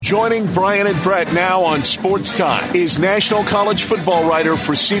Joining Bryant and Brett now on Sportstime is national college football writer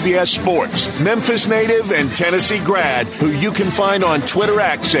for CBS Sports, Memphis native and Tennessee grad, who you can find on Twitter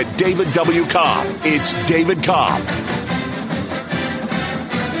X at David W. Cobb. It's David Cobb.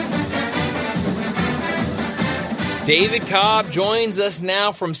 David Cobb joins us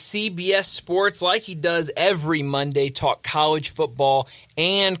now from CBS Sports like he does every Monday, talk college football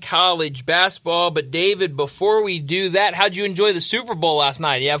and college basketball. But David, before we do that, how'd you enjoy the Super Bowl last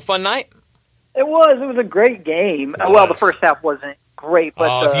night? You have a fun night? It was a great game. Well, the first half wasn't great.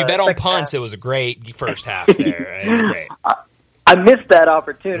 But if you bet on punts, it was a great first half there. It was great. I missed that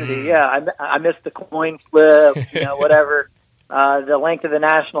opportunity. Yeah, I missed the coin flip, whatever. The length of the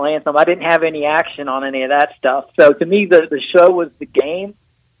national anthem. I didn't have any action on any of that stuff. So to me, the show was the game.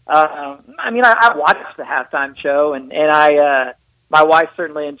 I watched the halftime show, and my wife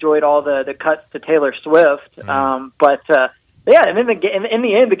certainly enjoyed all the cuts to Taylor Swift. And in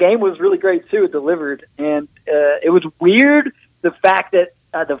the end, the game was really great too. It delivered, and it was weird the fact that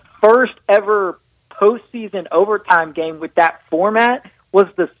the first ever postseason overtime game with that format was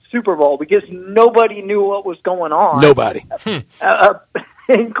the Super Bowl, because nobody knew what was going on. Nobody.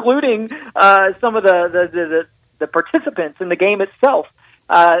 Including some of the participants in the game itself,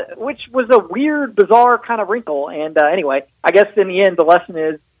 which was a weird, bizarre kind of wrinkle. And anyway, I guess in the end, the lesson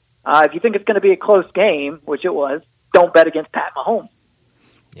is, if you think it's going to be a close game, which it was, don't bet against Pat Mahomes.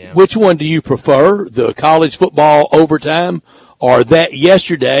 Yeah. Which one do you prefer, the college football overtime or that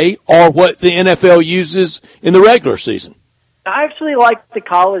yesterday, or what the NFL uses in the regular season? I actually like the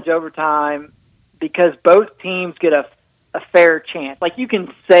college overtime because both teams get a fair chance. Like, you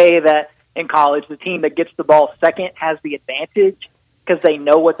can say that in college, the team that gets the ball second has the advantage because they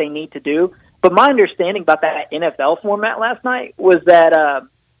know what they need to do. But my understanding about that NFL format last night was that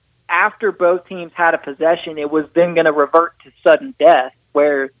after both teams had a possession, it was then going to revert to sudden death,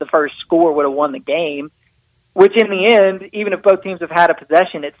 where the first score would have won the game, which in the end, even if both teams have had a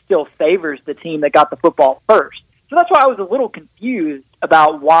possession, it still favors the team that got the football first. So that's why I was a little confused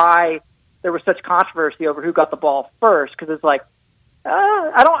about why there was such controversy over who got the ball first, because it's like,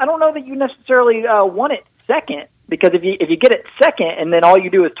 I don't know that you necessarily want it second, because if you get it second and then all you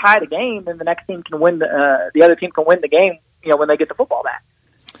do is tie the game, then the next team can win the other team can win the game, when they get the football back.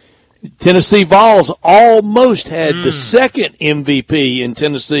 Tennessee Vols almost had the second MVP in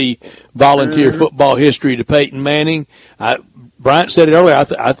Tennessee volunteer football history to Peyton Manning. Bryant said it earlier.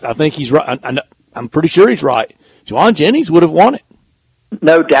 I think he's right. I'm pretty sure he's right. Juwan Jennings would have won it.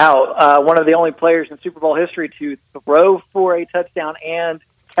 No doubt. One of the only players in Super Bowl history to throw for a touchdown and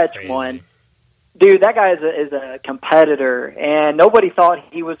catch one. Dude, that guy is a competitor, and nobody thought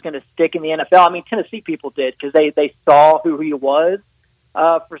he was going to stick in the NFL. I mean, Tennessee people did, because they saw who he was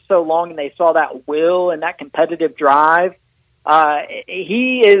for so long, and they saw that will and that competitive drive.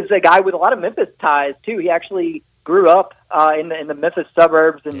 He is a guy with a lot of Memphis ties, too. He actually grew up in the Memphis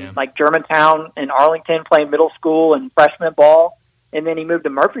suburbs in like Germantown and Arlington, playing middle school and freshman ball. And then he moved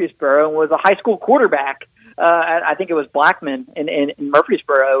to Murfreesboro and was a high school quarterback. I think it was Blackman in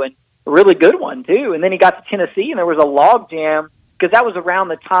Murfreesboro, and a really good one too. And then he got to Tennessee, and there was a log jam, because that was around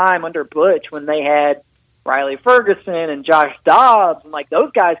the time under Butch when they had Riley Ferguson and Josh Dobbs, and like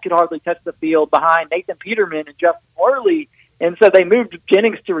those guys could hardly touch the field behind Nathan Peterman and Justin Worley. And so they moved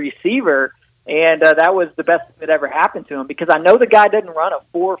Jennings to receiver. And that was the best that ever happened to him, because I know the guy doesn't run a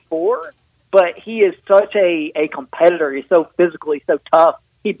 4.4, but he is such a competitor. He's so physical. He's so tough.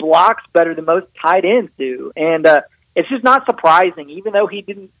 He blocks better than most tight ends do. And it's just not surprising, even though he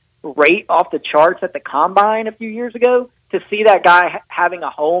didn't rate off the charts at the Combine a few years ago, to see that guy having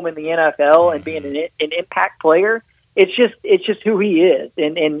a home in the NFL and being an impact player. It's just who he is.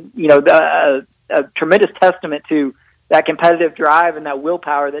 And a tremendous testament to that competitive drive and that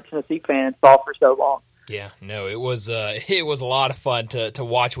willpower that Tennessee fans saw for so long. Yeah, no, it was a lot of fun to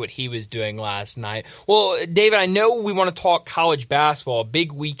watch what he was doing last night. Well, David, I know we want to talk college basketball, a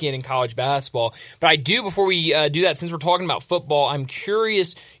big weekend in college basketball, but I do, before we do that, since we're talking about football, I'm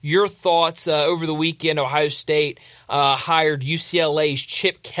curious your thoughts. Over the weekend, Ohio State hired UCLA's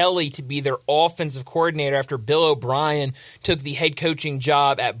Chip Kelly to be their offensive coordinator after Bill O'Brien took the head coaching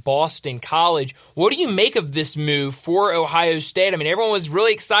job at Boston College. What do you make of this move for Ohio State? I mean, everyone was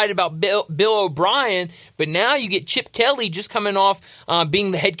really excited about Bill O'Brien, but now you get Chip Kelly just coming off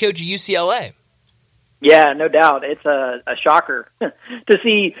being the head coach of UCLA. Yeah, no doubt. It's a shocker to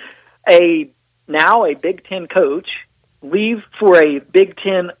see a Big Ten coach leave for a Big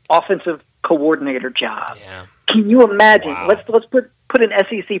Ten offensive coordinator job. Yeah. Can you imagine? Wow. Let's put an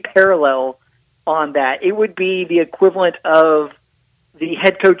SEC parallel on that. It would be the equivalent of the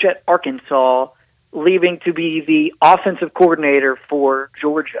head coach at Arkansas leaving to be the offensive coordinator for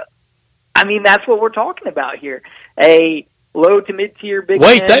Georgia. I mean, that's what we're talking about here. A low to mid-tier Big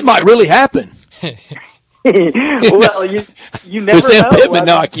Wait, Ten. that might really happen. Well, you never With Sam know. Pittman?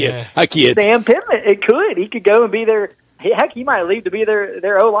 No, I kid. Sam Pittman, it could. He could go and be their – heck, he might leave to be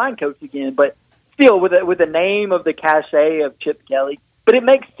their O-line coach again. But still, with the name of the cachet of Chip Kelly. But it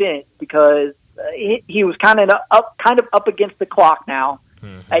makes sense because he was kind of up against the clock now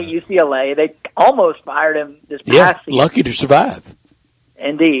at UCLA. They almost fired him this past season. Lucky to survive.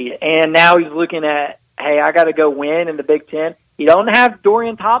 Indeed. And now he's looking at, hey, I got to go win in the Big Ten. You don't have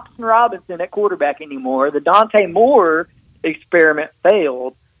Dorian Thompson-Robinson at quarterback anymore. The Dante Moore experiment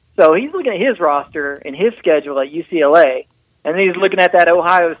failed. So he's looking at his roster and his schedule at UCLA, and then he's looking at that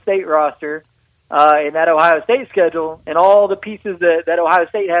Ohio State roster and that Ohio State schedule and all the pieces that Ohio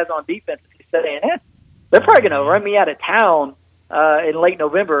State has on defense. He's saying, they're probably going to run me out of town in late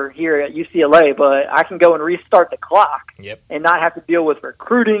November here at UCLA, but I can go and restart the clock and not have to deal with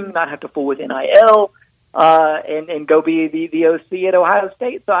recruiting, not have to fool with NIL, and go be the OC at Ohio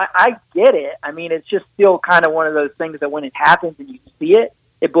State. So I get it. I mean, it's just still kind of one of those things that when it happens and you see it,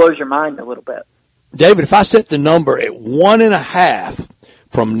 it blows your mind a little bit. David, if I set the number at 1.5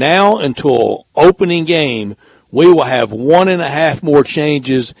 from now until opening game, we will have 1.5 more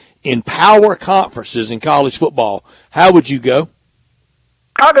changes in power conferences in college football. How would you go?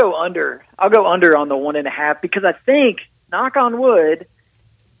 I'll go under. I'll go under on the 1.5 because I think, knock on wood,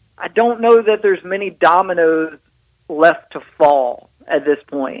 I don't know that there's many dominoes left to fall at this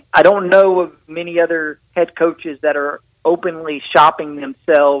point. I don't know of many other head coaches that are openly shopping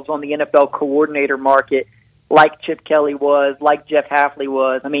themselves on the NFL coordinator market like Chip Kelly was, like Jeff Hafley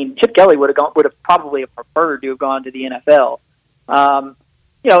was. I mean, Chip Kelly would have probably preferred to have gone to the NFL. Now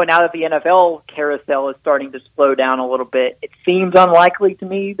that the NFL carousel is starting to slow down a little bit, it seems unlikely to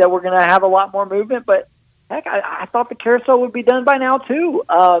me that we're going to have a lot more movement. But heck, I thought the carousel would be done by now too.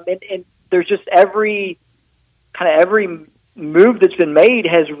 And there's just every move that's been made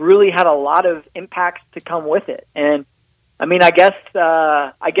has really had a lot of impacts to come with it. And I mean, I guess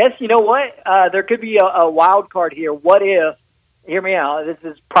you know what? There could be a wild card here. What if? Hear me out. This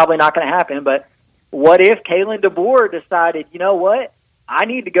is probably not going to happen, but what if Kalen DeBoer decided, you know what? I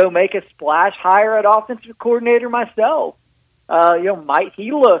need to go make a splash hire at offensive coordinator myself. Might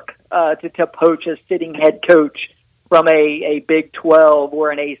he look to poach a sitting head coach from a Big 12 or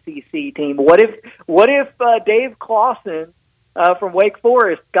an ACC team? What if Dave Clawson from Wake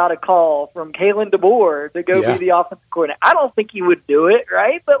Forest got a call from Kalen DeBoer to go be the offensive coordinator? I don't think he would do it,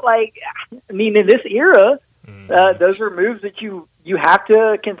 right? But in this era, those are moves that you have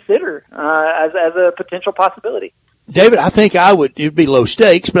to consider as a potential possibility. David, I think it'd be low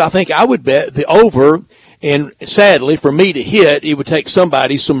stakes, but I think I would bet the over, and sadly for me to hit, it would take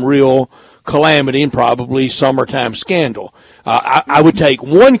somebody some real calamity and probably summertime scandal. I would take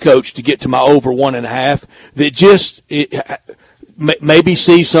one coach to get to my over 1.5 that just maybe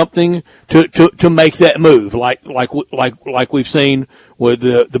see something to make that move, like we've seen with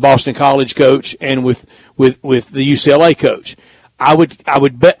the Boston College coach and with the UCLA coach. I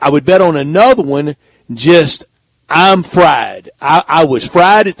would bet on another one. Just I'm fried. I was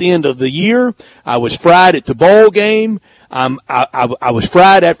fried at the end of the year. I was fried at the bowl game. I was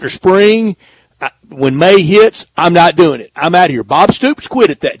fried after spring. When May hits, I'm not doing it. I'm out of here. Bob Stoops quit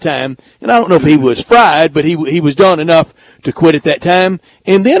at that time, and I don't know if he was fried, but he was done enough to quit at that time.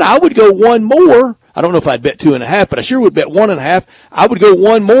 And then I would go one more. I don't know if I'd bet 2.5, but I sure would bet 1.5. I would go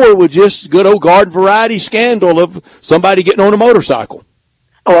one more with just good old garden variety scandal of somebody getting on a motorcycle.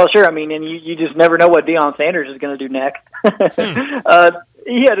 Oh, well, sure. I mean, and you just never know what Deion Sanders is going to do next.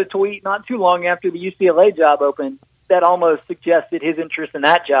 He had a tweet not too long after the UCLA job opened that almost suggested his interest in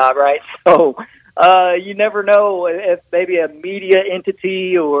that job, right? So you never know if maybe a media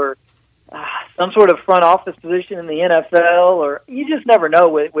entity or some sort of front office position in the NFL, or you just never know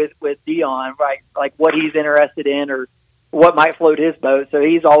with Deion, right? Like what he's interested in or what might float his boat. So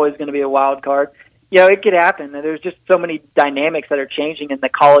he's always going to be a wild card. It could happen. There's just so many dynamics that are changing in the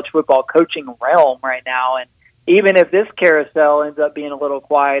college football coaching realm right now. And even if this carousel ends up being a little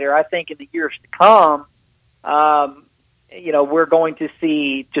quieter, I think in the years to come, we're going to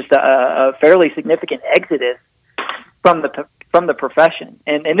see just a fairly significant exodus from the profession.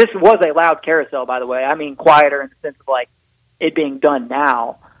 And this was a loud carousel, by the way. I mean, quieter in the sense of like it being done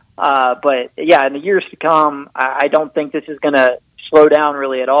now. But yeah, in the years to come, I don't think this is going to slow down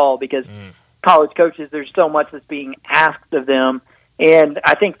really at all because college coaches, there's so much that's being asked of them. And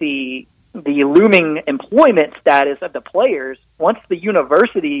I think the looming employment status of the players, once the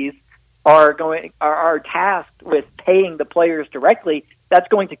universities are tasked with paying the players directly, that's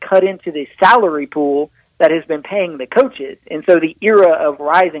going to cut into the salary pool that has been paying the coaches. And so the era of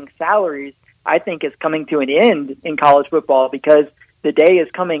rising salaries, I think, is coming to an end in college football, because the day is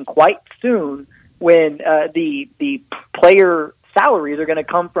coming quite soon when the player salaries are going to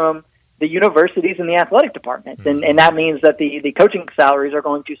come from the universities and the athletic departments. And that means that the coaching salaries are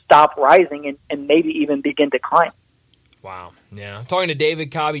going to stop rising and maybe even begin declining. Wow. Yeah. I'm talking to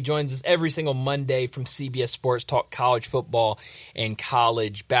David Cobb. He joins us every single Monday from CBS Sports, talk college football and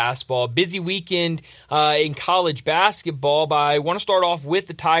college basketball. Busy weekend in college basketball, but I want to start off with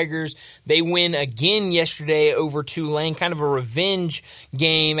the Tigers. They win again yesterday over Tulane, kind of a revenge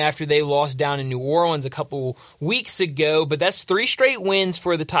game after they lost down in New Orleans a couple weeks ago. But that's 3 straight wins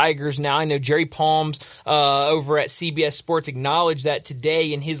for the Tigers now. I know Jerry Palms over at CBS Sports acknowledged that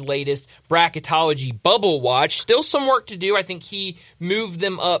today in his latest bracketology bubble watch. Still some work to do. I think he moved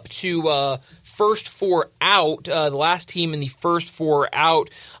them up to first 4 out, the last team in the first 4 out.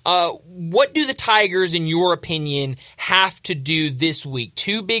 What do the Tigers, in your opinion, have to do this week?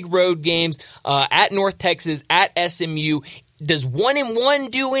 2 big road games at North Texas, at SMU. Does 1-1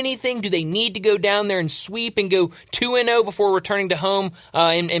 do anything? Do they need to go down there and sweep and go 2-0 before returning to home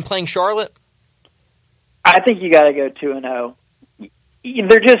and playing Charlotte? I think you got to go 2-0.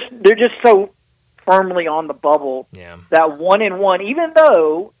 They're just so firmly on the bubble that 1-1, even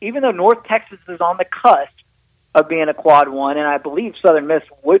though North Texas is on the cusp of being a quad 1, and I believe Southern Miss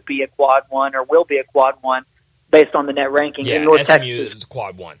would be a quad 1 or will be a quad 1 based on the net ranking. Yeah, and North SMU Texas is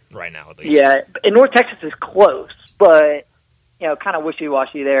quad 1 right now, at least. Yeah, and North Texas is close, but kind of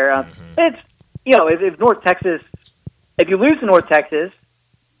wishy-washy there. It's if North Texas, if you lose to North Texas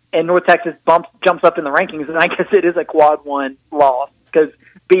and North Texas jumps up in the rankings, then I guess it is a quad 1 loss, because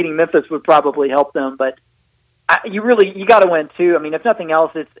beating Memphis would probably help them, but you got to win too. I mean, if nothing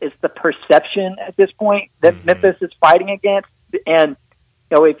else, it's the perception at this point that Memphis is fighting against, and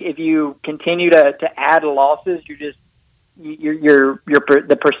if you continue to add losses,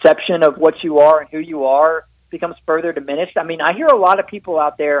 the perception of what you are and who you are becomes further diminished. I mean, I hear a lot of people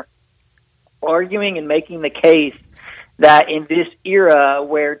out there arguing and making the case that in this era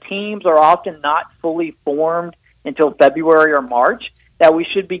where teams are often not fully formed until February or March, that we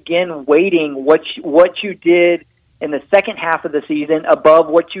should begin weighting what you did in the second half of the season above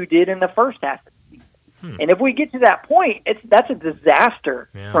what you did in the first half of the season. And if we get to that point, that's a disaster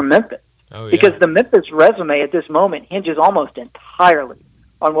for Memphis. Because the Memphis resume at this moment hinges almost entirely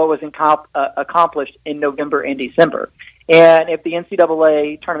on what was accomplished in November and December. And if the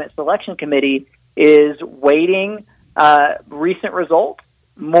NCAA Tournament Selection Committee is weighting recent results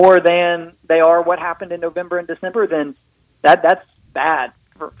more than they are what happened in November and December, then that's bad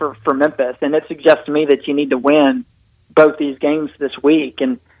for Memphis, and it suggests to me that you need to win both these games this week.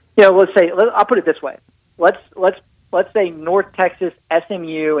 And I'll put it this way: let's say North Texas,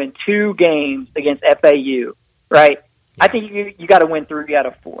 SMU in 2 games against FAU, right? I think you got to win 3 out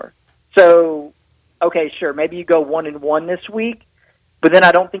of 4. So, okay, sure, maybe you go 1-1 this week, but then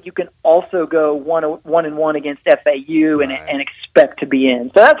I don't think you can also go 1-1 against FAU and expect to be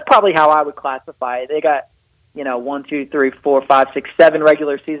in. So that's probably how I would classify it. They got 1, 2, 3, 4, 5, 6, 7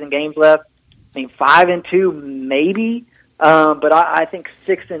 regular season games left. I mean, 5-2 maybe, but I think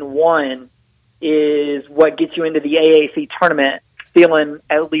 6-1 is what gets you into the AAC tournament feeling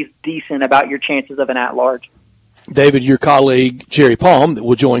at least decent about your chances of an at-large. David, your colleague Jerry Palm, that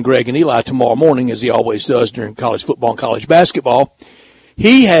will join Greg and Eli tomorrow morning, as he always does during college football and college basketball,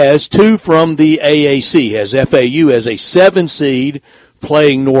 he has 2 from the AAC. Has FAU as a 7 seed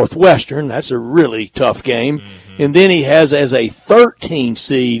playing Northwestern. That's a really tough game. And then he has as a 13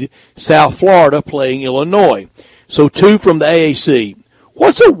 seed South Florida playing Illinois. So 2 from the AAC.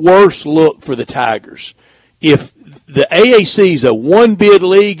 What's a worse look for the Tigers? If the AAC is a 1-bid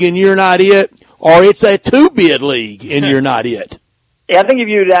league and you're not it, or it's a 2-bid league and you're not it? Yeah, I think if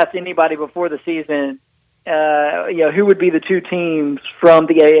you'd asked anybody before the season, who would be the 2 teams from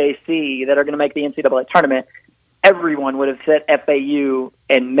the AAC that are going to make the NCAA tournament, everyone would have said FAU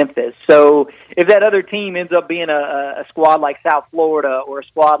and Memphis. So if that other team ends up being a squad like South Florida or a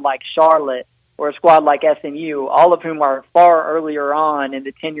squad like Charlotte or a squad like SMU, all of whom are far earlier on in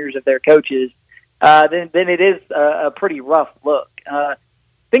the tenures of their coaches, then it is a pretty rough look.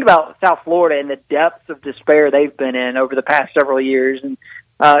 Think about South Florida and the depths of despair they've been in over the past several years, and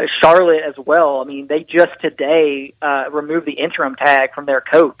Charlotte as well. I mean, they just today removed the interim tag from their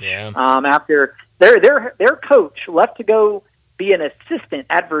coach after their coach left to go be an assistant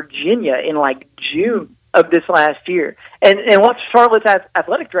at Virginia in like June of this last year, and left Charlotte's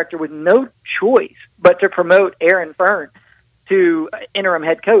athletic director with no choice but to promote Aaron Fern to interim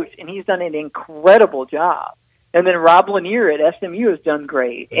head coach, and he's done an incredible job. And then Rob Lanier at SMU has done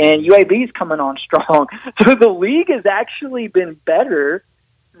great, and UAB's coming on strong. So the league has actually been better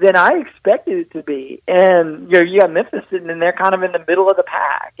than I expected it to be. And you got Memphis sitting in there kind of in the middle of the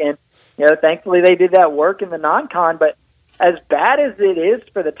pack. And thankfully they did that work in the non-con. But as bad as it is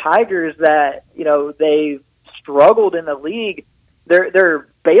for the Tigers that they've struggled in the league, they're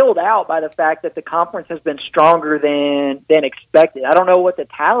bailed out by the fact that the conference has been stronger than expected. I don't know what the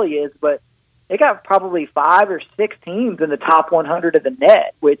tally is, but they got probably 5 or 6 teams in the top 100 of the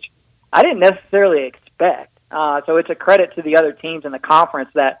net, which I didn't necessarily expect. So it's a credit to the other teams in the conference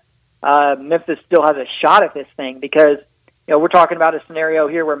that Memphis still has a shot at this thing, because we're talking about a scenario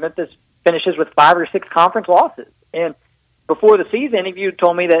here where Memphis finishes with 5 or 6 conference losses. And before the season, if you had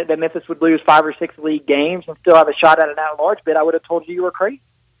told me that Memphis would lose 5 or 6 league games and still have a shot at an at-large bid, I would have told you were crazy.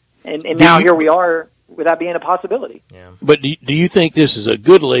 And now here we are with that being a possibility. Yeah. But do you think this is a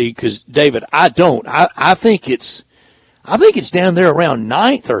good league? Because, David, I don't. I think it's down there around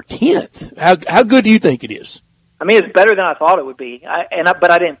 9th or 10th. How good do you think it is? I mean, it's better than I thought it would be.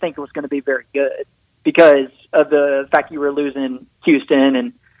 But I didn't think it was going to be very good because of the fact you were losing Houston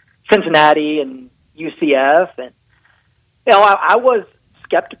and Cincinnati and UCF. And I was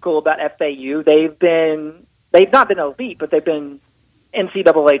skeptical about FAU. They've not been elite, but they've been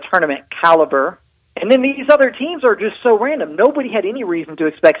NCAA tournament caliber. And then these other teams are just so random. Nobody had any reason to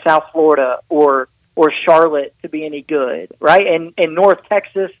expect South Florida or Charlotte to be any good, right? And North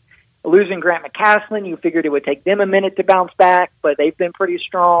Texas, losing Grant McCaslin, you figured it would take them a minute to bounce back, but they've been pretty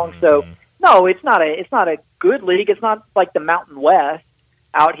strong. So no, it's not a good league. It's not like the Mountain West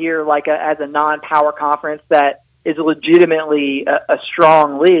out here, like as a non-power conference that is legitimately a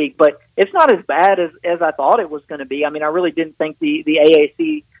strong league, but it's not as bad as I thought it was going to be. I mean, I really didn't think the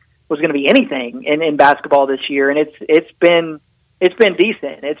AAC was going to be anything in basketball this year, and it's been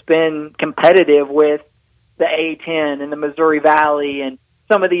decent. It's been competitive with the A-10 and the Missouri Valley and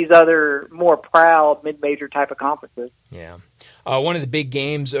some of these other more proud mid-major type of conferences. Yeah. One of the big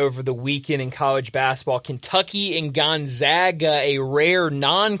games over the weekend in college basketball, Kentucky and Gonzaga, a rare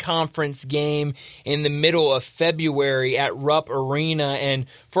non-conference game in the middle of February at Rupp Arena. And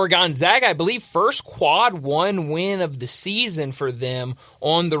for Gonzaga, I believe first quad 1 win of the season for them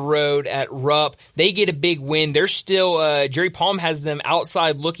on the road at Rupp. They get a big win. They're still, Jerry Palm has them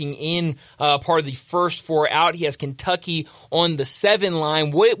outside looking in, part of the first 4 out. He has Kentucky on the 7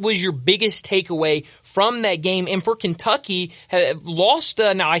 line. What was your biggest takeaway from that game? And for Kentucky, have lost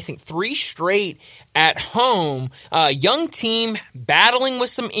now I think 3 straight at home. Young team battling with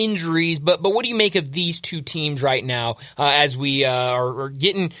some injuries, but what do you make of these 2 teams right now as we are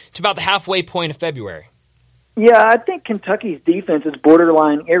getting to about the halfway point of February? Yeah, I think Kentucky's defense is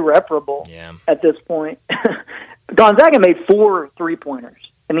borderline irreparable at this point. Gonzaga made 4 3-pointers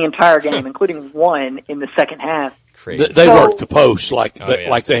in the entire game, including 1 in the second half. Crazy. They worked the post like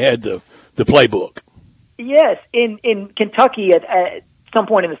they had the playbook. Yes, in Kentucky at some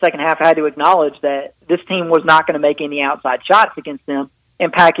point in the second half, I had to acknowledge that this team was not going to make any outside shots against them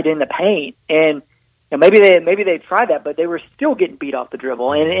and pack it in the paint. And maybe they tried that, but they were still getting beat off the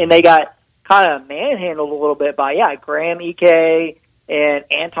dribble, and they got kind of manhandled a little bit by Graham Ike and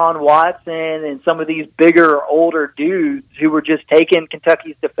Anton Watson and some of these bigger, older dudes who were just taking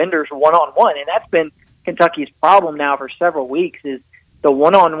Kentucky's defenders one-on-one, and that's been Kentucky's problem now for several weeks. Is the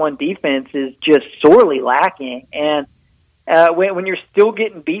one-on-one defense is just sorely lacking. And when you're still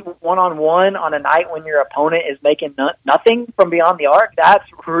getting beat one-on-one on a night when your opponent is making nothing from beyond the arc, that's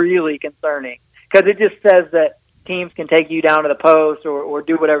really concerning. Because it just says that teams can take you down to the post or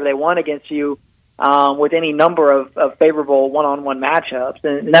do whatever they want against you with any number of favorable one-on-one matchups.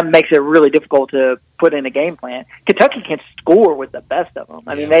 And that makes it really difficult to put in a game plan. Kentucky can score with the best of them.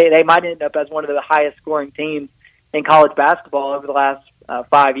 I mean, they might end up as one of the highest-scoring teams in college basketball over the last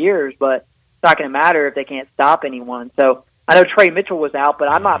 5 years, but it's not going to matter if they can't stop anyone. So I know Trey Mitchell was out, but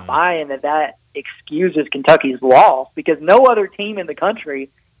I'm not buying that excuses Kentucky's loss, because no other team in the country,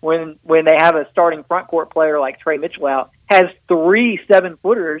 when they have a starting front court player like Trey Mitchell out, has 3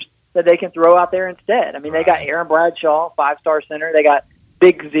 7-footers that they can throw out there instead. I mean, they got Aaron Bradshaw, 5-star center. They got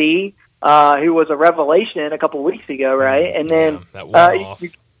Big Z, who was a revelation a couple weeks ago, right? And then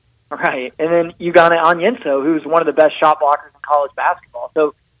and then you got Onyenso, who's one of the best shot blockers in college basketball.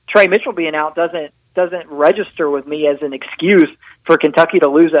 So Trey Mitchell being out doesn't register with me as an excuse for Kentucky to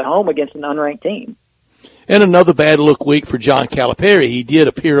lose at home against an unranked team. And another bad look week for John Calipari. He did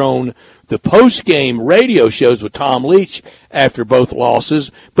appear on the post-game radio shows with Tom Leach after both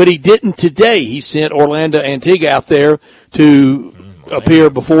losses, but he didn't today. He sent Orlando Antigua out there to appear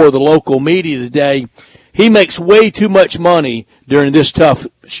before the local media today. He makes way too much money during this tough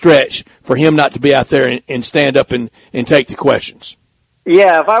stretch for him not to be out there and stand up and take the questions.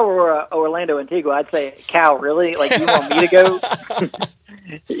 Yeah, if I were Orlando Antigua, I'd say, Cal, really? Like, you want me to go?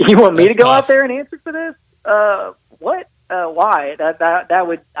 You want me to go out there and answer for this? What? Why?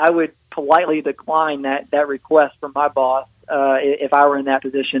 I would politely decline that request from my boss if I were in that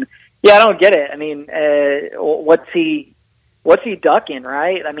position. Yeah, I don't get it. I mean, what's he ducking,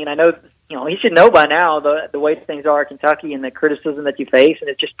 right? I mean, I know, he should know by now the way things are at Kentucky and the criticism that you face, and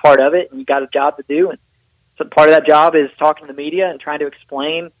it's just part of it, and you got a job to do. And so part of that job is talking to the media and trying to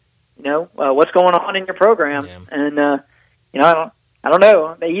explain, what's going on in your program. Yeah. And I don't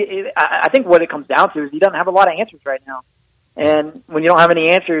know. I think what it comes down to is he doesn't have a lot of answers right now, and when you don't have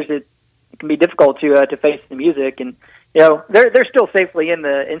any answers, it can be difficult to face the music. And they're still safely in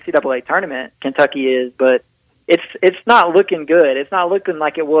the NCAA tournament. Kentucky is, but it's not looking good. It's not looking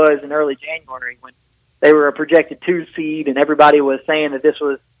like it was in early January when they were a projected 2 seed, and everybody was saying that this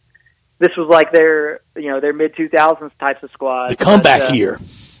was like their mid-2000s types of squad. The comeback year.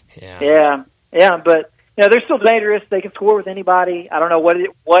 Yeah, but they're still dangerous. They can score with anybody. I don't know what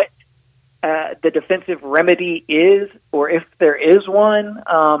the defensive remedy is, or if there is one.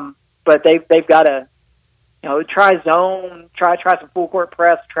 But they've got to try zone, try some full court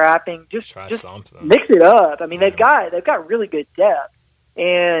press, trapping, just mix it up. I mean, they've got really good depth,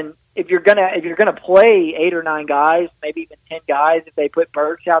 and if you're gonna play 8 or 9 guys, maybe even 10 guys, if they put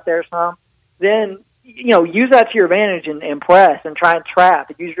Burks out there some, then use that to your advantage and press and try and trap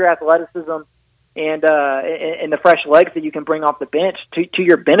and use your athleticism and the fresh legs that you can bring off the bench to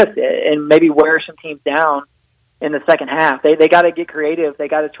your benefit, and maybe wear some teams down in the second half. They got to get creative. They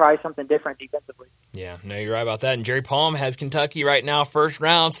got to try something different defensively. Yeah, no, you're right about that. And Jerry Palm has Kentucky right now, first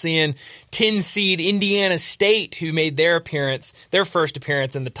round, seeing 10 seed Indiana State, who made their first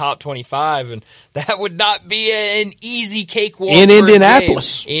appearance in the top 25, and that would not be an easy cakewalk in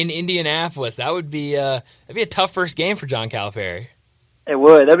Indianapolis. In Indianapolis, that would be that'd be a tough first game for John Calipari. It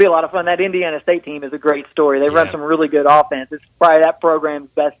would. That'd be a lot of fun. That Indiana State team is a great story. They run some really good offense. It's probably that program's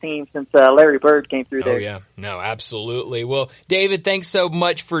best team since Larry Bird came through there. Oh, yeah. No, absolutely. Well, David, thanks so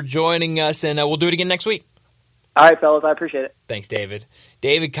much for joining us, and we'll do it again next week. All right, fellas. I appreciate it. Thanks, David.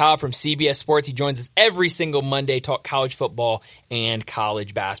 David Cobb from CBS Sports. He joins us every single Monday, talk college football and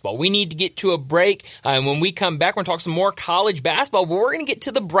college basketball. We need to get to a break, and when we come back, we're going to talk some more college basketball, but we're going to get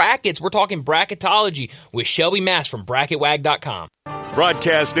to the brackets. We're talking bracketology with Shelby Mast from BracketWag.com.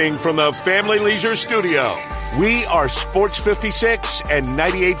 Broadcasting from the Family Leisure Studio, we are Sports 56 and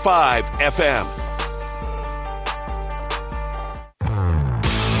 98.5 FM.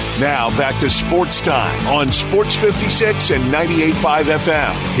 Now back to Sports Time on Sports 56 and 98.5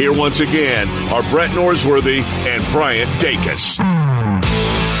 FM. Here once again are Brett Norsworthy and Bryant Dacus.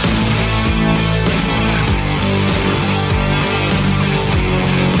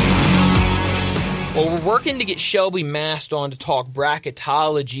 Well, we're working to get Shelby Mast on to talk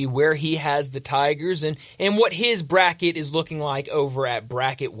bracketology, where he has the Tigers and what his bracket is looking like over at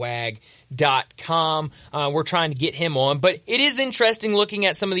BracketWag.com. We're trying to get him on, but it is interesting looking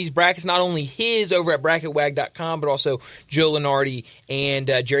at some of these brackets, not only his over at BracketWag.com, but also Joe Lunardi and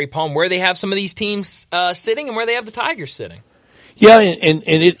Jerry Palm, where they have some of these teams sitting and where they have the Tigers sitting. Yeah, and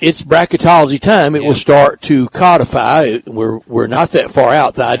it's bracketology time. It will start to codify. We're not that far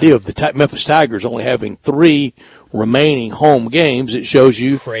out. The idea of the Memphis Tigers only having 3 remaining home games, it shows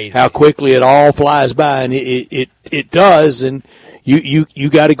you how quickly it all flies by, and it does. And you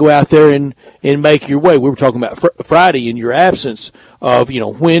got to go out there and make your way. We were talking about Friday in your absence of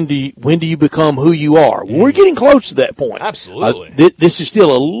when do you become who you are. Well, we're getting close to that point. Absolutely. This is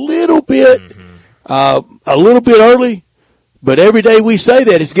still a little bit early. But every day we say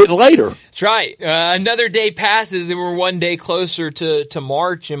that, it's getting later. That's right. Another day passes, and we're one day closer to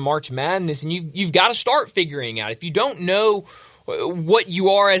March and March Madness, and you've got to start figuring out. If you don't know what you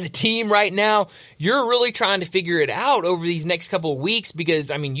are as a team right now, you're really trying to figure it out over these next couple of weeks, because,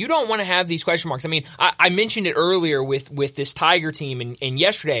 you don't want to have these question marks. I mentioned it earlier with this Tiger team and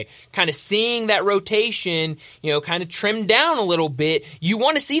yesterday, kind of seeing that rotation, kind of trimmed down a little bit. You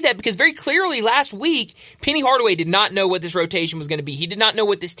want to see that because very clearly last week, Penny Hardaway did not know what this rotation was going to be. He did not know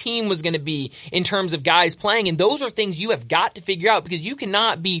what this team was going to be in terms of guys playing, and those are things you have got to figure out, because you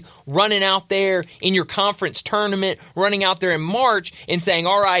cannot be running out there in your conference tournament, running out there in March and saying,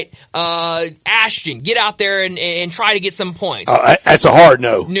 all right, Ashton, get out there and try to get some points. That's a hard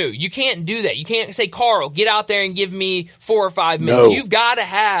no. No, you can't do that. You can't say, Carl, get out there and give me 4 or 5 minutes. No. You've got to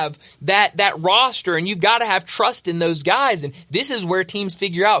have that roster, and you've got to have trust in those guys. And this is where teams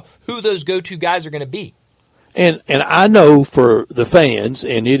figure out who those go-to guys are going to be. And I know for the fans,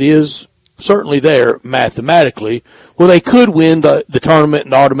 and it is certainly there mathematically. Well, they could win the tournament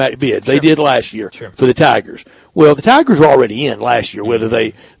and the automatic bid. Sure. They did last year for the Tigers. Well, the Tigers were already in last year, whether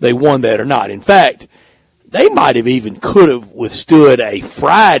they won that or not. In fact, they might have even could have withstood a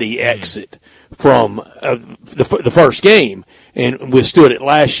Friday exit from the first game and withstood it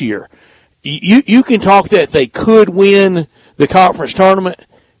last year. You can talk that they could win the conference tournament,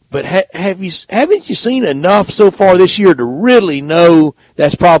 but haven't you seen enough so far this year to really know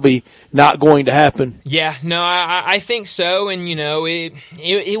that's probably not going to happen? Yeah, no, I think so, and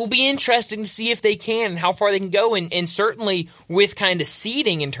it will be interesting to see if they can and how far they can go, and certainly with kind of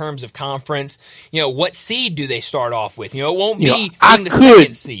seeding in terms of conference, what seed do they start off with? It won't be being the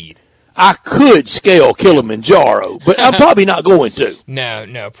second seed. I could scale Kilimanjaro, but I'm probably not going to.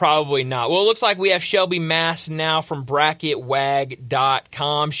 No, probably not. Well, it looks like we have Shelby Mast now from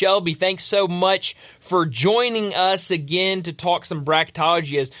bracketwag.com. Shelby, thanks so much for joining us again to talk some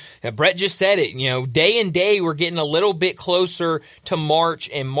bracketology. As Brett just said it, day and day we're getting a little bit closer to March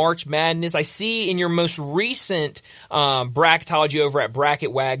and March Madness. I see in your most recent bracketology over at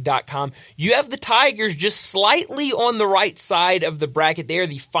bracketwag.com, you have the Tigers just slightly on the right side of the bracket. They are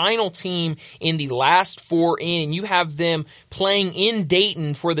the final team in the last four in. You have them playing in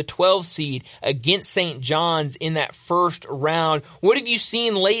Dayton for the 12 seed against St. John's in that first round. What have you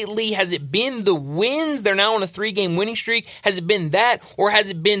seen lately? Has it been the wins? They're now on a 3-game winning streak. Has it been that, or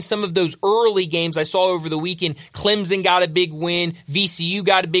has it been some of those early games I saw over the weekend? Clemson got a big win. VCU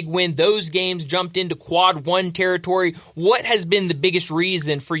got a big win. Those games jumped into quad 1 territory. What has been the biggest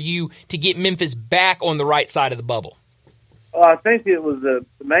reason for you to get Memphis back on the right side of the bubble? Well, I think it was the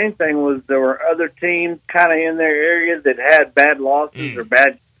main thing was there were other teams kind of in their area that had bad losses or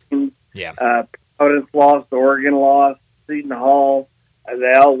bad teams. Yeah. Providence lost, Oregon lost, Seton Hall,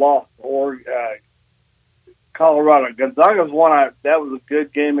 they all lost. Colorado. Gonzaga's one. That was a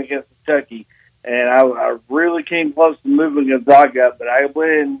good game against Kentucky, and I really came close to moving Gonzaga up, but I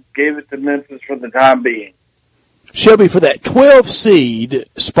went and gave it to Memphis for the time being. Shelby, for that 12 seed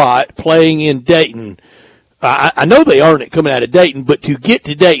spot playing in Dayton, I know they earn it coming out of Dayton, but to get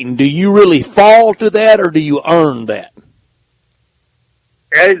to Dayton, do you really fall to that or do you earn that?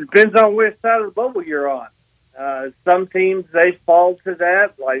 It depends on which side of the bubble you're on. Some teams, they fall to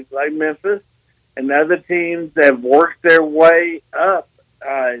that, like Memphis, and other teams have worked their way up.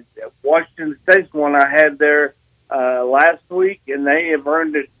 Washington State's one I had there last week, and they have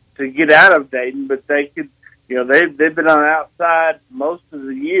earned it to get out of Dayton, but they could, they've been on the outside most of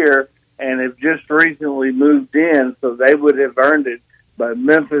the year and have just recently moved in, so they would have earned it. But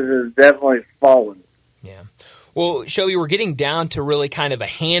Memphis has definitely fallen. Yeah. Well, Shelby, we're getting down to really kind of a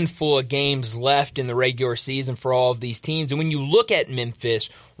handful of games left in the regular season for all of these teams. And when you look at Memphis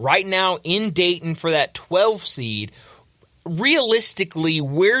right now in Dayton for that 12 seed, realistically,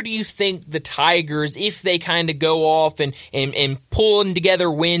 where do you think the Tigers, if they kind of go off and pulling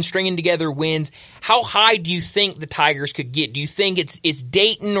together wins, stringing together wins, how high do you think the Tigers could get? Do you think it's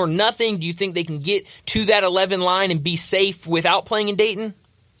Dayton or nothing? Do you think they can get to that 11 line and be safe without playing in Dayton?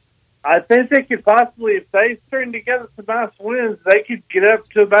 I think they could possibly, if they string together some nice wins, they could get up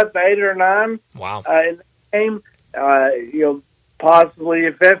to about the 8 or 9. Wow. In the game. Possibly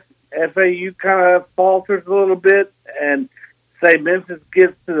if FAU kind of falters a little bit and say Memphis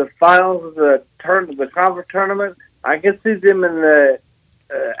gets to the finals of the conference tournament, I can see them in the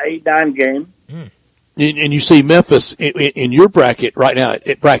 8-9 game. And you see Memphis in your bracket right now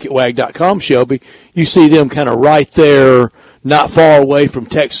at bracketwag.com, Shelby, you see them kind of right there, not far away from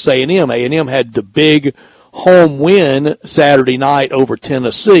Texas A&M. A&M had the big home win Saturday night over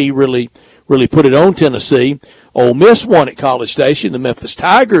Tennessee, really put it on Tennessee. Ole Miss won at College Station. The Memphis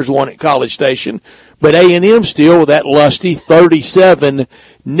Tigers won at College Station. But A&M still with that lusty 37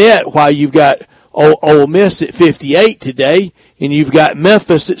 net, while you've got Ole Miss at 58 today, and you've got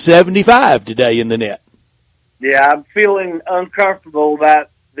Memphis at 75 today in the net. Yeah, I'm feeling uncomfortable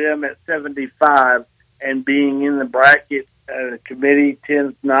about them at 75 and being in the bracket. The committee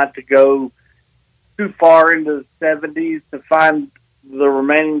tends not to go too far into the 70s to find the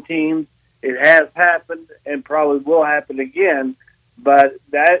remaining teams. It has happened and probably will happen again, but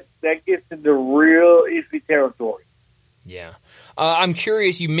that gets into real iffy territory. Yeah. I'm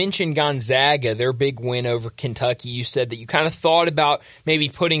curious, you mentioned Gonzaga, their big win over Kentucky. You said that you kind of thought about maybe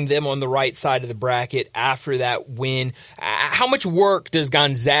putting them on the right side of the bracket after that win. How much work does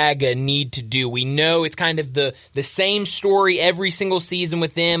Gonzaga need to do? We know it's kind of the same story every single season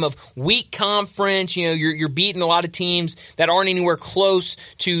with them of weak conference. You're beating a lot of teams that aren't anywhere close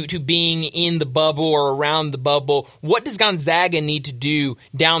to being in the bubble or around the bubble. What does Gonzaga need to do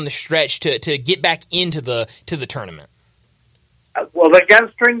down the stretch to get back into the tournament? Well, they got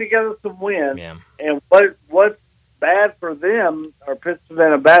to string together some wins. Yeah. And what's bad for them or puts them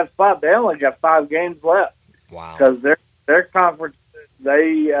in a bad spot, they only got 5 games left. Wow. Because their conference,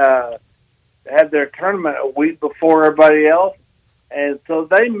 they had their tournament a week before everybody else. And so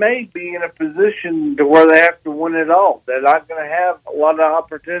they may be in a position to where they have to win it all. They're not going to have a lot of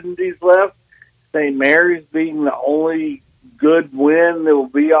opportunities left. St. Mary's being the only good win that will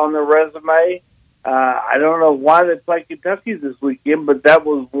be on their resume. I don't know why they played Kentucky this weekend, but that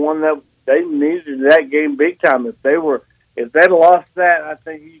was one that they needed that game big time. If they'd lost that, I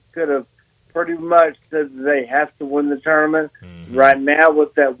think you could have pretty much said they have to win the tournament. Mm-hmm. Right now,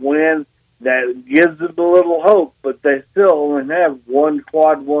 with that win, that gives them a little hope, but they still only have one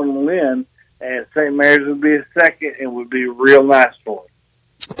quad one win, and St. Mary's would be a second and would be real nice for them.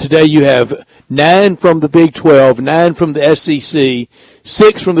 Today you have 9 from the Big 12, 9 from the SEC,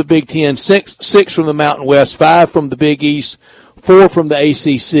 6 from the Big 10, 6 from the Mountain West, 5 from the Big East, 4 from the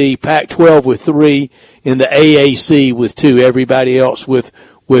ACC, Pac-12 with 3, and the AAC with 2. Everybody else with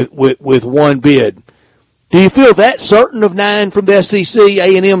 1 bid. Do you feel that certain of 9 from the SEC?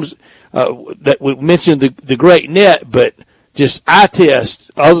 A&M's that we mentioned the great net, but just eye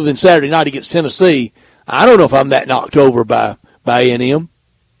test other than Saturday night against Tennessee. I don't know if I'm that knocked over by A&M.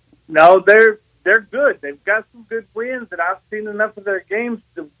 No, they're good. They've got some good wins, and I've seen enough of their games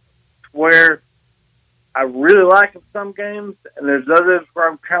to where I really like them some games, and there's others where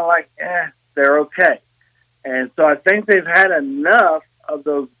I'm kind of like, they're okay. And so I think they've had enough of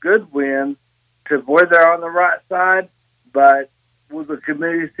those good wins to where they're on the right side, but will the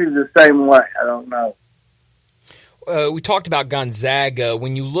committee see the same way? I don't know. We talked about Gonzaga.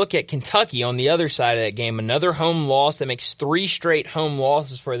 When you look at Kentucky on the other side of that game, another home loss that makes 3 straight home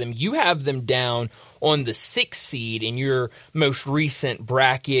losses for them. You have them down on the 6th seed in your most recent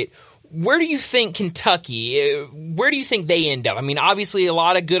bracket. Where do you think Kentucky, where do you think they end up? I mean, obviously a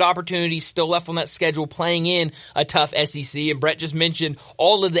lot of good opportunities still left on that schedule playing in a tough SEC. And Brett just mentioned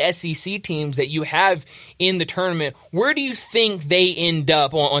all of the SEC teams that you have in the tournament. Where do you think they end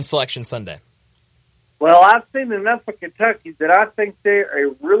up on Selection Sunday? Well, I've seen enough of Kentucky that I think they're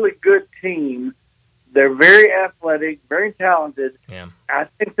a really good team. They're very athletic, very talented. Yeah. I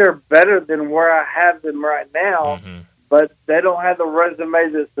think they're better than where I have them right now, but they don't have the resume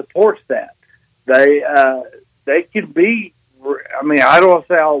that supports that. They can be, I mean, I don't want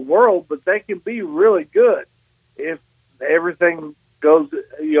to say all world, but they can be really good if everything goes,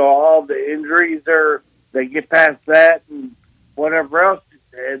 all the injuries they get past that and whatever else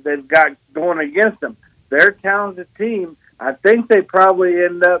they've got going against them. They're a talented team. I think they probably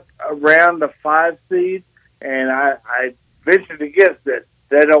end up around the 5 seed, and I venture to guess that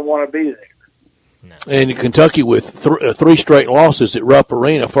they don't want to be there. No. And Kentucky with 3 straight losses at Rupp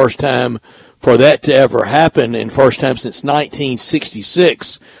Arena, first time for that to ever happen, and first time since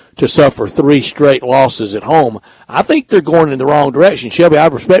 1966 to suffer 3 straight losses at home. I think they're going in the wrong direction. Shelby, I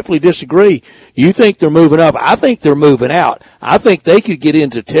respectfully disagree. You think they're moving up. I think they're moving out. I think they could get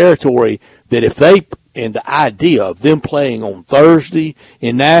into territory that if they – and the idea of them playing on Thursday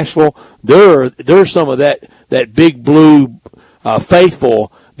in Nashville, there's some of that big blue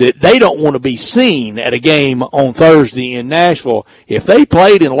faithful that they don't want to be seen at a game on Thursday in Nashville. If they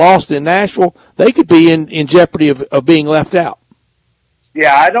played and lost in Nashville, they could be in jeopardy of being left out.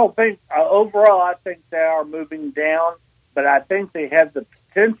 Yeah, I don't think overall I think they are moving down, but I think they have the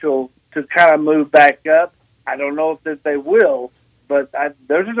potential to kind of move back up. I don't know if they will. But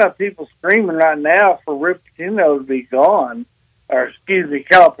there's enough people screaming right now for Rick Pitino to be gone, or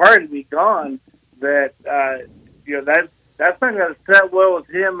Calipari to be gone, that that's not going to set well with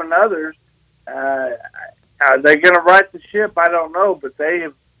him and others. Are they going to right the ship? I don't know, but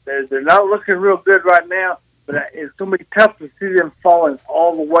they're not looking real good right now. But it's going to be tough to see them falling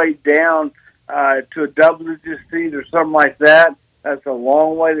all the way down to a double-digit seed or something like that. That's a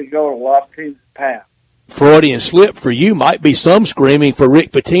long way to go in a lot of teams' path. Freudian slip for you might be some screaming for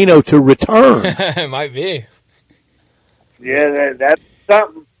Rick Pitino to return. It might be. Yeah, that's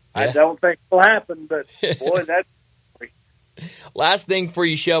something. Yeah. I don't think it'll happen, but boy, that's. Last thing for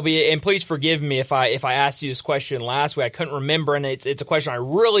you, Shelby, and please forgive me if I asked you this question last week. I couldn't remember, and it's a question I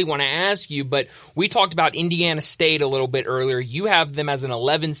really want to ask you, but we talked about Indiana State a little bit earlier. You have them as an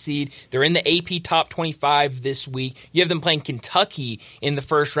 11 seed. They're in the AP Top 25 this week. You have them playing Kentucky in the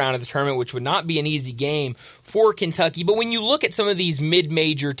first round of the tournament, which would not be an easy game for Kentucky. But when you look at some of these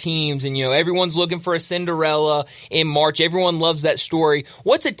mid-major teams, and everyone's looking for a Cinderella in March, everyone loves that story.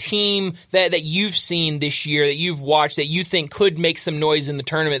 What's a team that you've seen this year, that you've watched, that you think could make some noise in the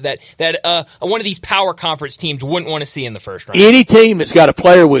tournament that one of these power conference teams wouldn't want to see in the first round? Any team that's got a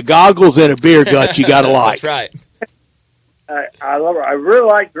player with goggles and a beer gut, you got to like. That's right. I love her. I really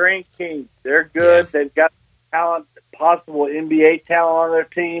like Grand King. They're good. Yeah. They've got talent, possible NBA talent on their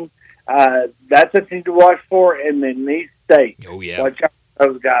team. That's a team to watch for. And then McNeese State. Oh, yeah. Watch out for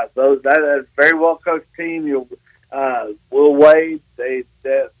those guys. That is a very well coached team. Will Wade. They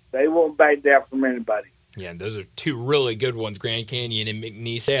won't back down from anybody. Yeah, those are two really good ones, Grand Canyon and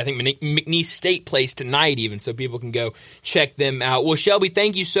McNeese State. I think McNeese State plays tonight even, so people can go check them out. Well, Shelby,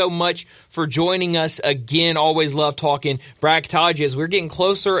 thank you so much for joining us again. Always love talking bracketology as we're getting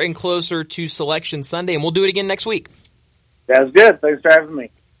closer and closer to Selection Sunday, and we'll do it again next week. That's good. Thanks for having me.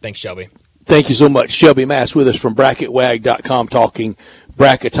 Thanks, Shelby. Thank you so much. Shelby Mast with us from BracketWag.com talking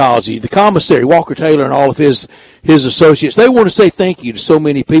bracketology. The commissary, Walker Taylor, and all of his associates, they want to say thank you to so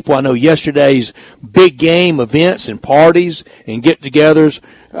many people. I know yesterday's big game events and parties and get-togethers,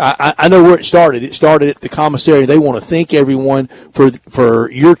 I know where it started. It started at the commissary. They want to thank everyone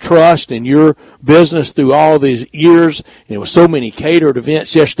for your trust and your business through all these years. And it was so many catered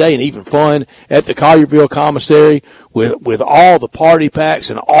events yesterday and even fun at the Collierville commissary with all the party packs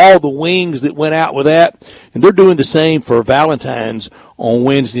and all the wings that went out with that. And they're doing the same for Valentine's on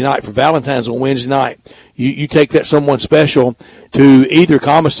Wednesday night. For Valentine's on Wednesday night, you take that someone special to either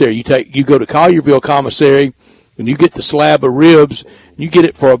commissary. You go to Collierville commissary and you get the slab of ribs. You get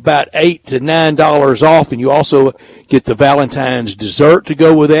it for about $8 to $9 off, and you also get the Valentine's dessert to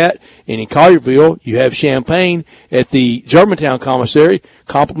go with that. And in Collierville, you have champagne at the Germantown commissary,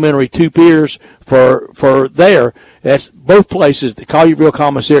 complimentary 2 beers for there. That's both places, the Collierville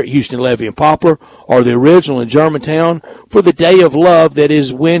commissary at Houston, Levy, and Poplar, or the original in Germantown for the Day of Love that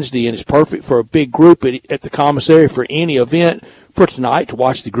is Wednesday, and it's perfect for a big group at the commissary for any event. For tonight to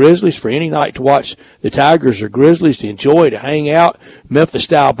watch the Grizzlies, for any night to watch the Tigers or Grizzlies, to enjoy, to hang out,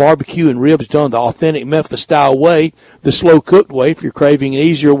 Memphis-style barbecue and ribs done the authentic Memphis-style way, the slow-cooked way. If you're craving an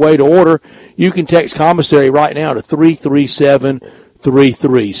easier way to order, you can text commissary right now to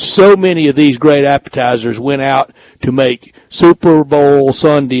 33733. So many of these great appetizers went out to make Super Bowl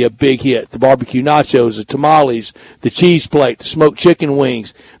Sunday a big hit. The barbecue nachos, the tamales, the cheese plate, the smoked chicken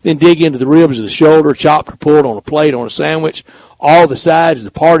wings. Then dig into the ribs of the shoulder, chopped or pulled on a plate on a sandwich. All the sides, the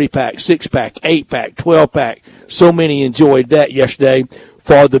party pack, 6-pack, 8-pack, 12-pack. So many enjoyed that yesterday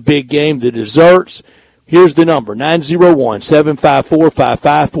for the big game. The desserts, here's the number,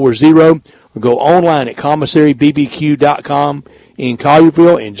 901-754-5540. Or go online at commissarybbq.com. In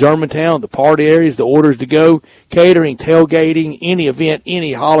Collierville, in Germantown, the party areas, the orders to go, catering, tailgating, any event,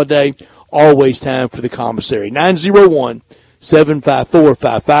 any holiday, always time for the commissary.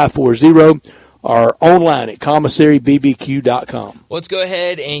 901-754-5540. Or online at commissarybbq.com. Let's go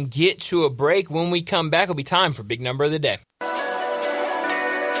ahead and get to a break. When we come back, it'll be time for Big Number of the Day.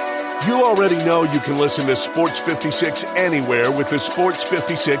 You already know you can listen to Sports 56 anywhere with the Sports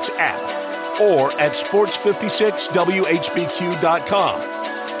 56 app or at sports56whbq.com.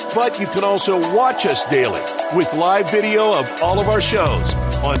 But you can also watch us daily with live video of all of our shows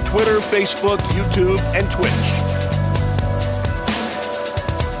on Twitter, Facebook, YouTube, and Twitch.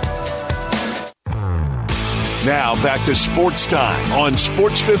 Now back to Sports Time on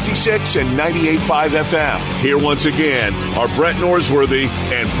Sports 56 and 98.5 FM. Here once again are Brett Norsworthy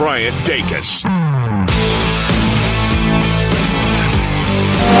and Bryant Dacus.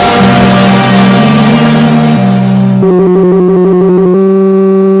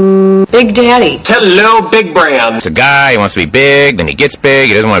 Big Daddy. Hello, Big Brand. It's a guy, he wants to be big, then he gets big,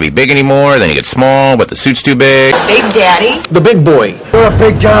 he doesn't want to be big anymore, then he gets small, but the suit's too big. Big Daddy. The big boy. You're a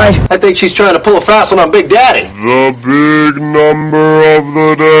big guy. I think she's trying to pull a fast one on Big Daddy. The big number of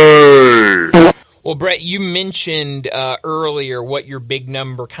the day. Well, Brett, you mentioned earlier what your big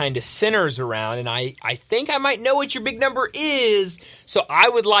number kind of centers around, and I think I might know what your big number is, so I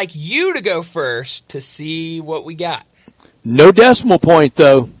would like you to go first to see what we got. No decimal point,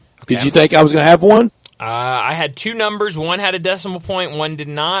 though. Okay. Did you think I was going to have one? I had 2 numbers. One had a decimal point, one did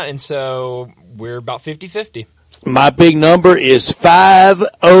not, and so we're about 50-50. My big number is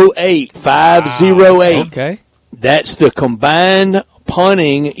 508. 508. Okay. That's the combined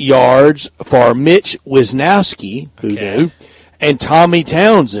punting yards for Mitch Wisnowski, who knew, and Tommy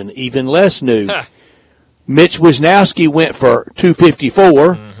Townsend, even less knew. Huh. Mitch Wisnowski went for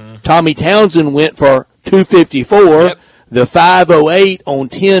 254. Mm-hmm. Tommy Townsend went for 254. Yep. The 508 on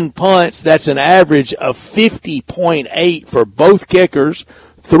 10 punts, that's an average of 50.8 for both kickers.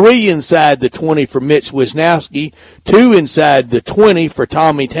 3 inside the 20 for Mitch Wisnowski, 2 inside the 20 for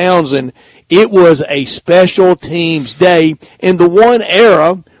Tommy Townsend. It was a special teams day, and the one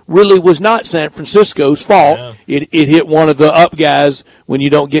error really was not San Francisco's fault. Yeah. It hit one of the up guys when you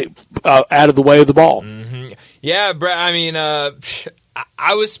don't get out of the way of the ball. Mm-hmm. Yeah, Brett, I mean, I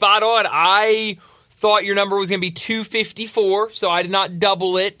was spot on. I thought your number was going to be 254, so I did not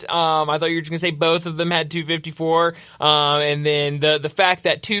double it. I thought you were just going to say both of them had 254. And then the fact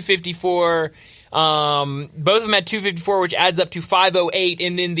that 254, both of them had 254, which adds up to 508,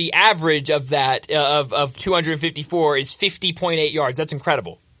 and then the average of that, of 254 is 50.8 yards. That's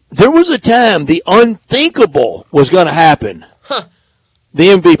incredible. There was a time the unthinkable was going to happen. Huh. The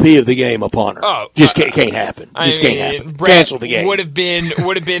MVP of the game upon her. Oh, just can't happen. Can't happen. Brett Cancel the game. Would have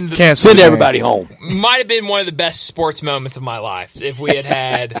been Send everybody home. Might have been one of the best sports moments of my life if we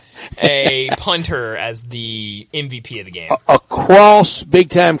had a punter as the MVP of the game. Across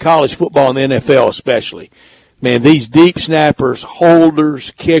big-time college football and the NFL especially. Man, these deep snappers,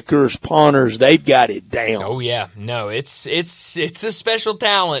 holders, kickers, punters, they've got it down. Oh yeah. No, it's a special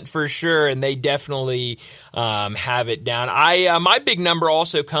talent for sure, and they definitely have it down. My big number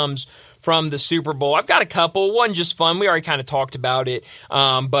also comes from the Super Bowl. I've got a couple. One just fun. We already kind of talked about it.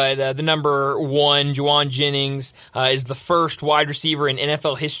 But the number one, Juwan Jennings, is the first wide receiver in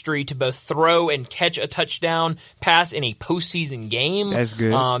NFL history to both throw and catch a touchdown pass in a postseason game. That's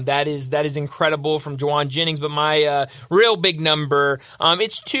good. That is incredible from Juwan Jennings. But my real big number,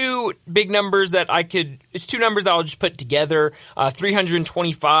 it's two numbers that I'll just put together.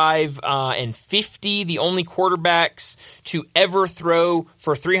 325 and 50, the only quarterbacks to ever throw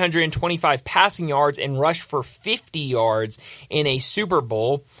for 325 passing yards and rush for 50 yards in a Super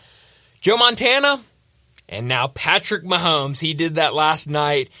Bowl. Joe Montana and now Patrick Mahomes. He did that last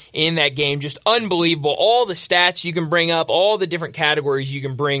night in that game. Just unbelievable. All the stats you can bring up, all the different categories you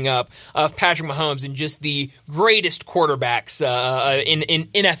can bring up of Patrick Mahomes and just the greatest quarterbacks in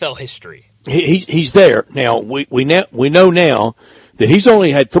NFL history. He's there. Now, we know now that he's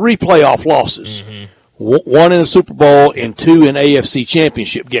only had 3 playoff losses. Mm-hmm. 1 in a Super Bowl and 2 in AFC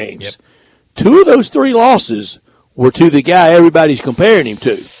championship games. Yep. 2 of those 3 losses were to the guy everybody's comparing him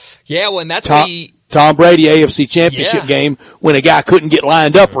to. Yeah, well, and that's Tom Brady AFC championship game when a guy couldn't get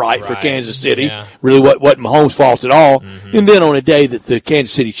lined up right for Kansas City. Yeah. Really wasn't Mahomes' fault at all. Mm-hmm. And then on a day that the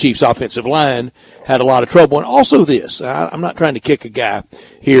Kansas City Chiefs offensive line had a lot of trouble. And also this, I'm not trying to kick a guy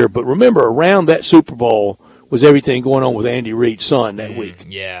here, but remember around that Super Bowl was everything going on with Andy Reid's son that week.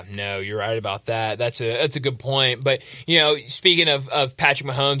 Yeah, no, you're right about that. That's a good point. But, speaking of Patrick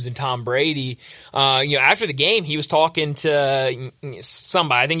Mahomes and Tom Brady, after the game, he was talking to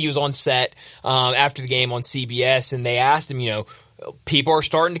somebody. I think he was on set after the game on CBS, and they asked him, people are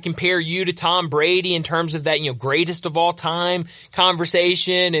starting to compare you to Tom Brady in terms of that, greatest of all time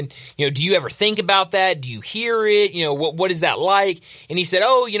conversation. And, do you ever think about that? Do you hear it? What is that like? And he said,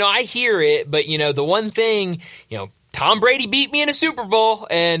 I hear it, but, the one thing, Tom Brady beat me in a Super Bowl,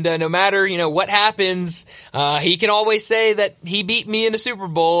 and no matter, what happens, he can always say that he beat me in a Super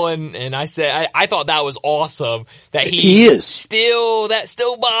Bowl. And I said, I thought that was awesome that he is still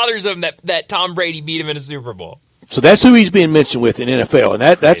bothers him that Tom Brady beat him in a Super Bowl. So that's who he's being mentioned with in NFL, and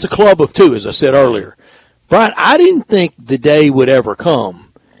that's a club of 2, as I said earlier. Brian, I didn't think the day would ever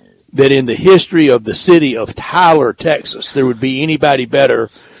come that in the history of the city of Tyler, Texas, there would be anybody better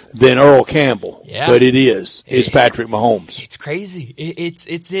than Earl Campbell. Yeah. But it is. It's Patrick Mahomes. It's crazy.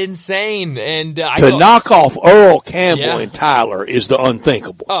 It's insane. And to knock off Earl Campbell in Tyler is the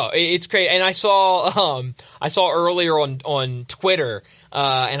unthinkable. Oh, it's crazy. And I saw earlier on Twitter.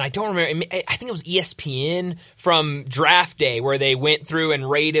 And I don't remember, I think it was ESPN from draft day where they went through and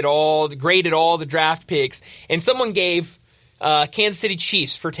graded all the draft picks. And someone gave Kansas City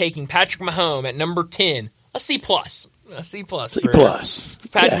Chiefs for taking Patrick Mahomes at number 10 a C+. A C+. Patrick Mahomes.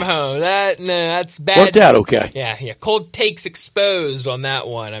 That's bad. Worked out okay. Yeah. Cold takes exposed on that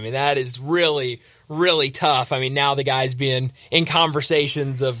one. I mean, that is really, really tough. I mean, now the guy's been in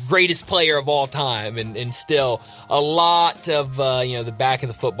conversations of greatest player of all time, and still a lot of the back of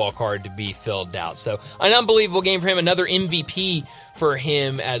the football card to be filled out. So an unbelievable game for him. Another MVP for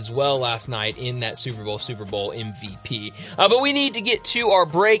him as well last night in that Super Bowl MVP. But we need to get to our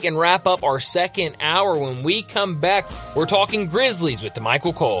break and wrap up our second hour. When we come back, we're talking Grizzlies with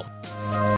DeMichael Cole.